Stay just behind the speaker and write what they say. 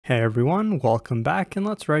Hey everyone, welcome back, and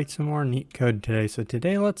let's write some more Leetcode today. So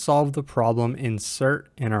today let's solve the problem insert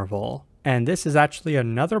interval. And this is actually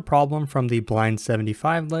another problem from the blind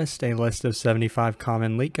 75 list, a list of 75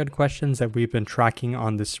 common Leetcode questions that we've been tracking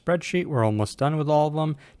on this spreadsheet. We're almost done with all of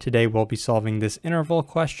them. Today we'll be solving this interval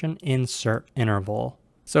question, insert interval.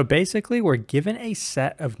 So basically we're given a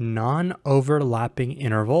set of non-overlapping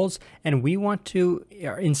intervals and we want to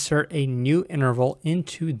insert a new interval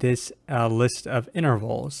into this list of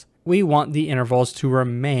intervals. We want the intervals to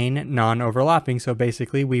remain non-overlapping, so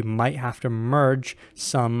basically we might have to merge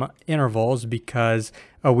some intervals because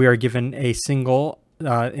we are given a single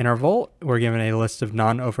interval. We're given a list of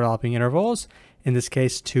non-overlapping intervals, in this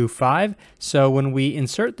case 2, 5. So when we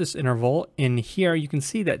insert this interval in here, you can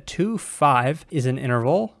see that 2, 5 is an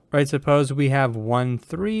interval, right? Suppose we have 1,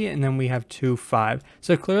 3, and then we have 2, 5.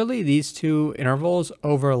 So clearly these two intervals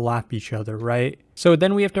overlap each other, right? So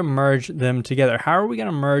then we have to merge them together. How are we going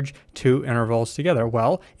to merge two intervals together?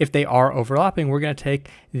 Well, if they are overlapping, we're going to take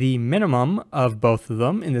the minimum of both of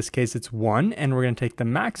them. In this case, it's 1, and we're going to take the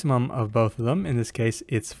maximum of both of them. In this case,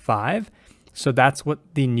 it's 5. So that's what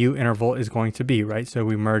the new interval is going to be, right? So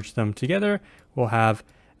we merge them together. We'll have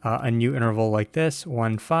a new interval like this,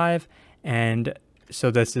 1, 5, and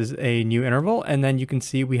so this is a new interval. And then you can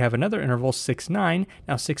see we have another interval, 6, 9.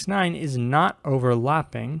 Now 6, 9 is not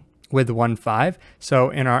overlapping with 1, 5. So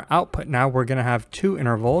in our output now, we're going to have two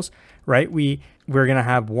intervals, right? We're going to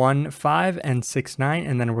have 1, 5 and 6, 9,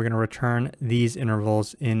 and then we're going to return these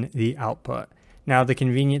intervals in the output. Now, the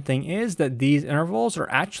convenient thing is that these intervals are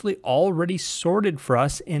actually already sorted for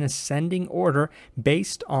us in ascending order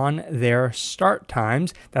based on their start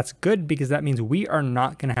times. That's good because that means we are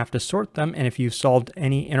not going to have to sort them. And if you've solved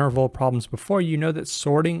any interval problems before, you know that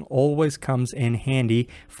sorting always comes in handy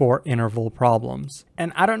for interval problems.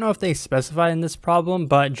 And I don't know if they specify in this problem,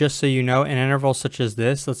 but just so you know, an interval such as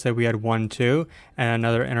this, let's say we had 1, 2, and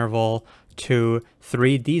another interval 2,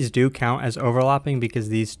 3, these do count as overlapping because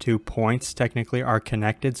these 2 points technically are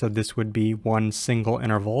connected. So this would be one single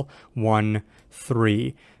interval, 1,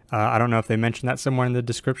 3. I don't know if they mentioned that somewhere in the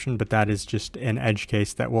description, but that is just an edge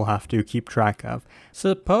case that we'll have to keep track of.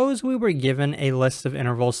 Suppose we were given a list of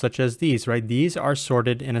intervals such as these, right? These are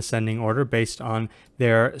sorted in ascending order based on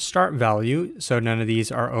their start value. So none of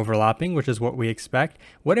these are overlapping, which is what we expect.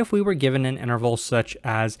 What if we were given an interval such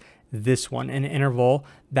as this one, an interval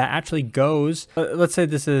that actually goes, let's say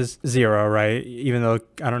this is 0, right? Even though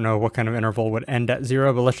I don't know what kind of interval would end at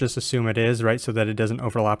 0, but let's just assume it is, right? So that it doesn't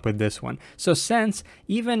overlap with this one. So since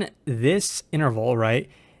even this interval, right,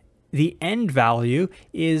 the end value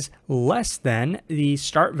is less than the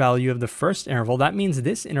start value of the first interval, that means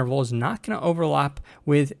this interval is not going to overlap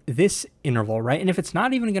with this interval, right? And if it's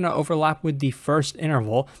not even going to overlap with the first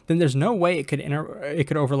interval, then there's no way it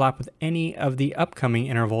could overlap with any of the upcoming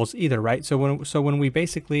intervals either, right? So when we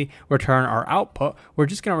basically return our output, we're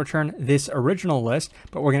just going to return this original list,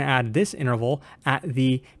 but we're going to add this interval at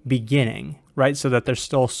the beginning, right? So that they're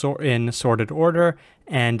still in sorted order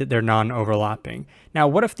and they're non-overlapping. Now,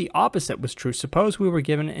 what if the opposite was true? Suppose we were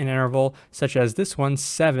given an interval such as this one,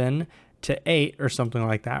 7 to 8 or something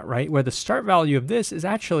like that, right? Where the start value of this is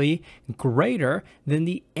actually greater than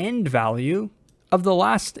the end value of the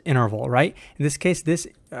last interval, right? In this case, this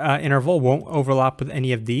interval won't overlap with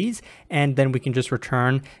any of these, and then we can just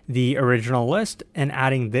return the original list and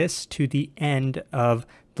adding this to the end of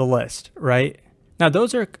the list, right? Now,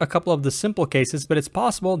 those are a couple of the simple cases, but it's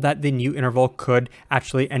possible that the new interval could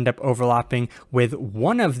actually end up overlapping with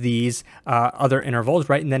one of these other intervals,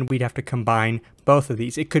 right? And then we'd have to combine both of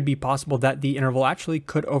these. It could be possible that the interval actually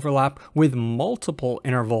could overlap with multiple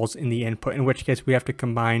intervals in the input, in which case we have to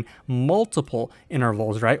combine multiple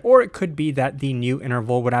intervals, right? Or it could be that the new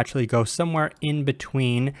interval would actually go somewhere in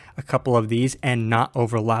between a couple of these and not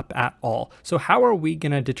overlap at all. So how are we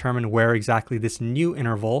going to determine where exactly this new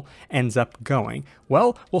interval ends up going?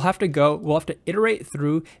 Well, we'll have to iterate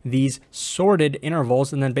through these sorted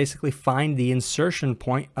intervals and then basically find the insertion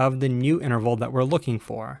point of the new interval that we're looking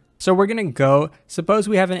for. So we're going to go, suppose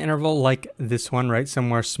we have an interval like this one, right?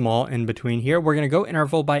 Somewhere small in between here. We're going to go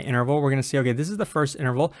interval by interval. We're going to see, okay, this is the first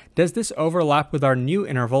interval. Does this overlap with our new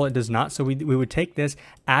interval? It does not. So we would take this,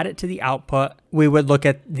 add it to the output. We would look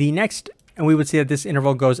at the next, and we would see that this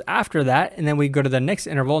interval goes after that. And then we go to the next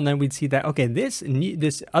interval, and then we'd see that, okay, this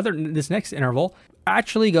next interval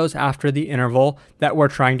actually goes after the interval that we're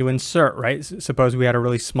trying to insert, right? Suppose we had a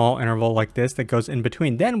really small interval like this that goes in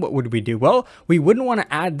between. Then what would we do? Well, we wouldn't want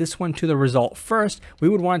to add this one to the result first. We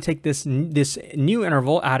would want to take this new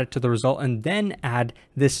interval, add it to the result, and then add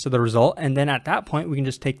this to the result. And then at that point, we can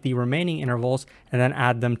just take the remaining intervals and then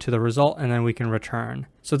add them to the result, and then we can return.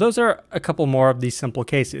 So those are a couple more of these simple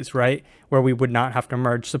cases, right? Where we would not have to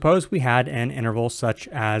merge. Suppose we had an interval such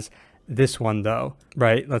as this one though,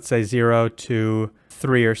 right? Let's say 0 to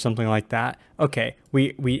 3 or something like that. Okay,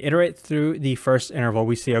 we iterate through the first interval.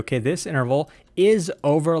 We see, okay, this interval is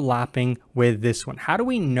overlapping with this one. How do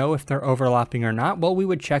we know if they're overlapping or not? Well, we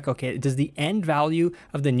would check, okay, does the end value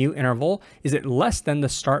of the new interval, is it less than the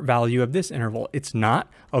start value of this interval? It's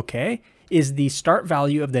not, okay. Is the start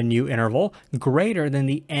value of the new interval greater than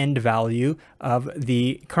the end value of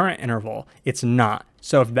the current interval? It's not.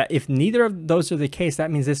 So if neither of those are the case, that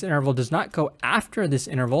means this interval does not go after this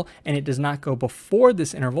interval and it does not go before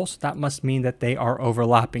this interval. So that must mean that they are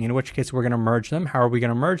overlapping, in which case we're going to merge them. How are we going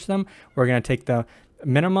to merge them? We're going to take the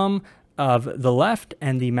minimum of the left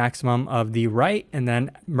and the maximum of the right and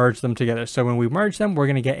then merge them together. So when we merge them, we're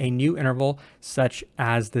going to get a new interval such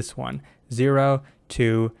as this one, 0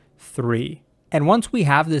 to 3. And once we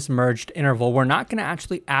have this merged interval, we're not going to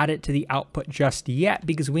actually add it to the output just yet,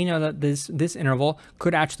 because we know that this interval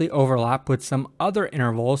could actually overlap with some other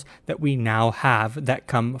intervals that we now have that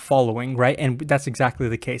come following, right? And that's exactly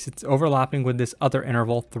the case. It's overlapping with this other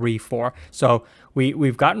interval 3, 4. So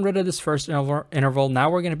we've gotten rid of this first interval. Now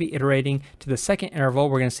we're going to be iterating to the second interval.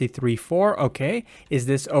 We're going to see 3, 4. Okay, is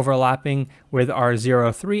this overlapping with our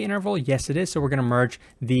 0, 3 interval? Yes, it is. So we're going to merge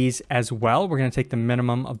these as well. We're going to take the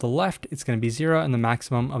minimum of the left. It's going to be 0, and the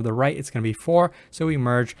maximum of the right, it's going to be 4. So we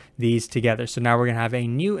merge these together. So now we're going to have a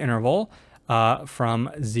new interval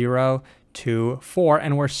from 0 to 4,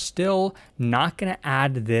 and we're still not going to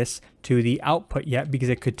add this to the output yet because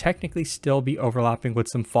it could technically still be overlapping with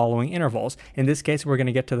some following intervals. In this case, we're going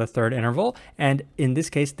to get to the third interval, and in this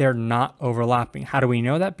case, they're not overlapping. How do we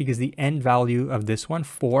know that? Because the end value of this one,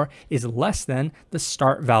 4, is less than the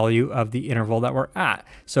start value of the interval that we're at.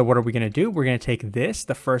 So what are we going to do? We're going to take this,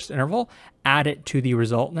 the first interval, add it to the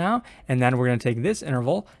result now, and then we're going to take this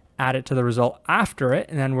interval, add it to the result after it,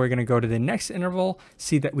 and then we're going to go to the next interval,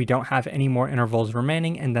 see that we don't have any more intervals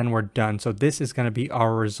remaining, and then we're done. So this is going to be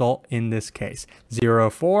our result in this case.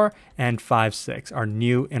 0, 4 and 5, 6 are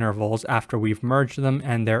new intervals after we've merged them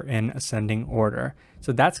and they're in ascending order.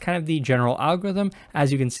 So that's kind of the general algorithm.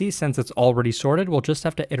 As you can see, since it's already sorted, we'll just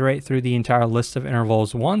have to iterate through the entire list of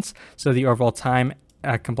intervals once. So the overall time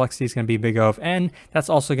complexity is going to be big O of n. That's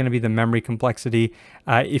also going to be the memory complexity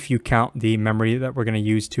if you count the memory that we're going to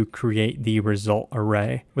use to create the result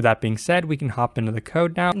array. With that being said, we can hop into the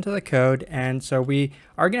code now. And so we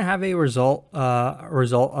are going to have a result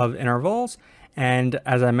of intervals. And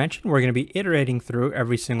as I mentioned, we're going to be iterating through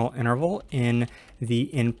every single interval in the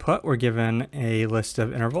input. We're given a list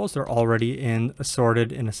of intervals. They're already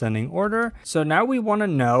sorted in ascending order. So now we want to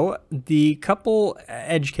know the couple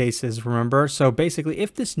edge cases, remember? So basically,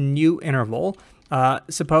 if this new interval,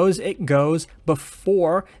 suppose it goes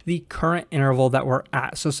before the current interval that we're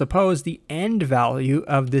at. So suppose the end value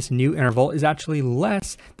of this new interval is actually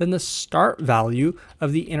less than the start value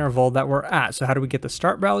of the interval that we're at. So how do we get the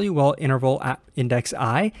start value? Well, interval at index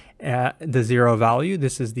I, the 0 value,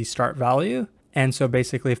 this is the start value. And so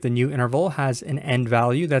basically, if the new interval has an end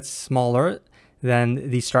value that's smaller than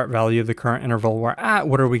the start value of the current interval we're at,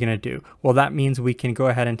 what are we going to do? Well, that means we can go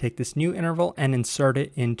ahead and take this new interval and insert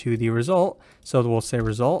it into the result. So we'll say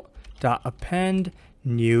result.append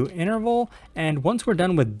new interval. And once we're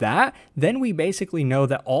done with that, then we basically know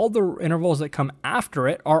that all the intervals that come after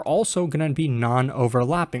it are also going to be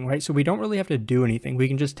non-overlapping, right? So we don't really have to do anything. We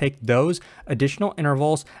can just take those additional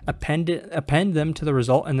intervals, append them to the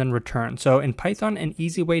result, and then return. So in Python, an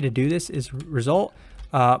easy way to do this is result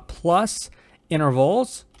plus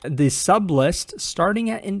intervals, the sublist starting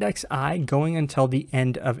at index I going until the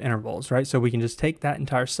end of intervals, right? So we can just take that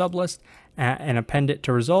entire sublist and append it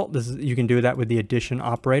to result. You can do that with the addition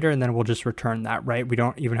operator, and then we'll just return that, right? We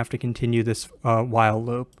don't even have to continue this while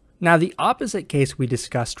loop. Now, the opposite case we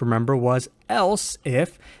discussed, remember, was else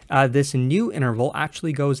if this new interval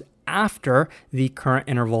actually goes after the current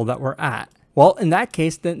interval that we're at. Well, in that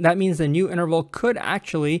case, that means the new interval could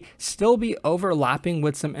actually still be overlapping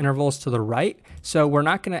with some intervals to the right. So we're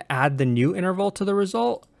not going to add the new interval to the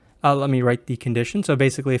result. Let me write the condition. So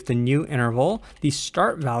basically, if the new interval, the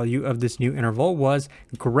start value of this new interval was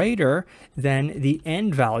greater than the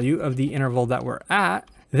end value of the interval that we're at,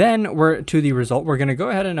 Then we're to the result. We're going to go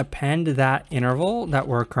ahead and append that interval that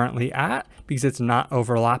we're currently at because it's not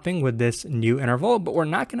overlapping with this new interval, but we're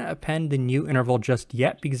not going to append the new interval just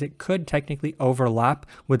yet because it could technically overlap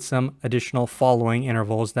with some additional following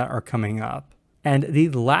intervals that are coming up. And the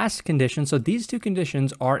last condition, so these two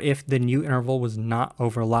conditions are if the new interval was not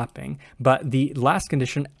overlapping, but the last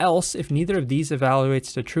condition, else, if neither of these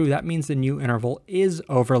evaluates to true, that means the new interval is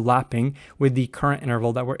overlapping with the current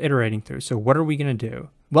interval that we're iterating through. So what are we going to do?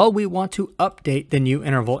 Well, we want to update the new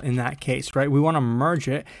interval in that case, right? We want to merge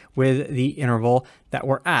it with the interval that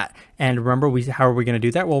we're at. And remember, how are we going to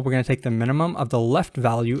do that? Well, we're going to take the minimum of the left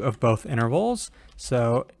value of both intervals.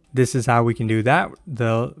 So this is how we can do that.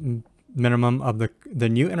 The minimum of the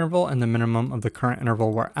new interval and the minimum of the current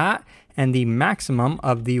interval we're at, and the maximum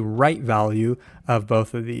of the right value of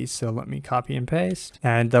both of these. So let me copy and paste.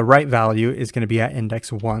 And the right value is going to be at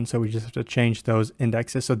index 1. So we just have to change those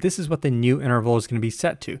indexes. So this is what the new interval is going to be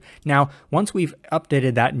set to. Now, once we've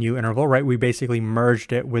updated that new interval, right, we basically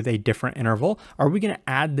merged it with a different interval. Are we going to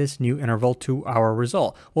add this new interval to our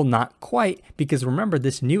result? Well, not quite, because remember,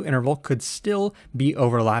 this new interval could still be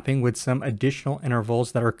overlapping with some additional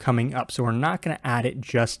intervals that are coming up. So we're not going to add it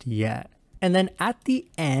just yet. And then at the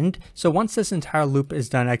end, so once this entire loop is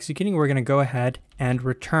done executing, we're going to go ahead and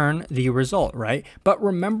return the result, right? But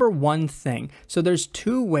remember one thing. So there's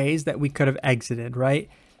two ways that we could have exited, right?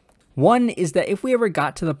 One is that if we ever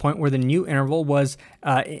got to the point where the new interval was,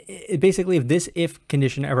 basically if this if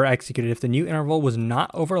condition ever executed, if the new interval was not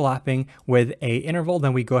overlapping with a interval,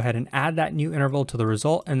 then we go ahead and add that new interval to the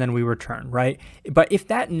result and then we return, right? But if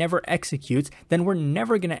that never executes, then we're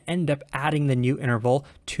never going to end up adding the new interval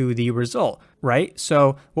to the result, right?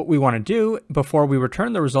 So what we want to do before we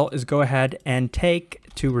return the result is go ahead and take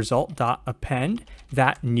to result.append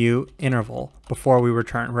that new interval before we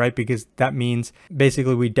return, right? Because that means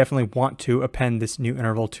basically we definitely want to append this new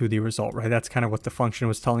interval to the result, right? That's kind of what the function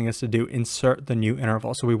was telling us to do, insert the new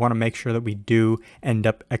interval. So we want to make sure that we do end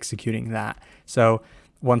up executing that. So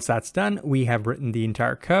once that's done, we have written the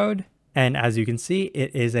entire code. And as you can see,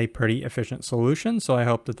 it is a pretty efficient solution. So I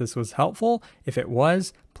hope that this was helpful. If it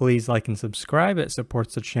was, please like and subscribe. It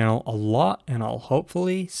supports the channel a lot, and I'll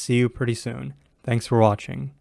hopefully see you pretty soon. Thanks for watching.